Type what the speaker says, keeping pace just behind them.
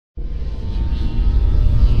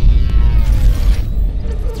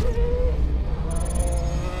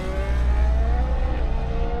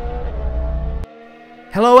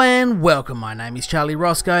Hello and welcome, my name is Charlie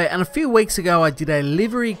Roscoe, and a few weeks ago I did a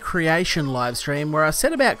livery creation livestream where I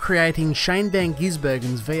set about creating Shane van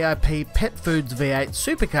Gisbergen's VIP PETFOODS V8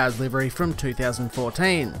 supercars livery from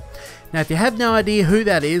 2014. Now if you have no idea who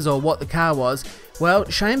that is or what the car was, well,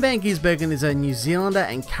 Shane van Gisbergen is a New Zealander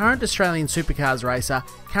and current Australian supercars racer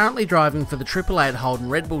currently driving for the 888 Holden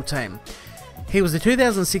Red Bull team. He was the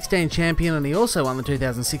 2016 champion and he also won the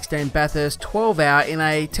 2016 Bathurst 12 Hour in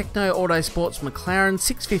a Techno Autosports McLaren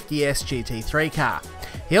 650S GT3 car.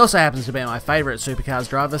 He also happens to be my favourite supercars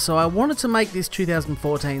driver, so I wanted to make this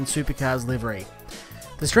 2014 supercars livery.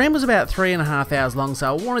 The stream was about 3.5 hours long,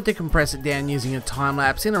 so I wanted to compress it down using a time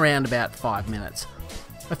lapse in around about 5 minutes.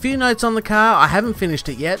 A few notes on the car: I haven't finished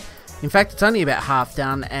it yet. In fact, it's only about half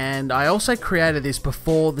done, and I also created this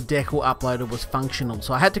before the decal uploader was functional,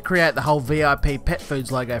 so I had to create the whole VIP PETFOODS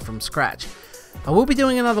logo from scratch. I will be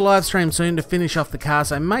doing another live stream soon to finish off the car,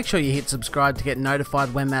 so make sure you hit subscribe to get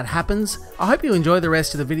notified when that happens. I hope you enjoy the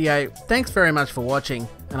rest of the video. Thanks very much for watching,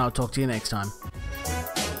 and I'll talk to you next time.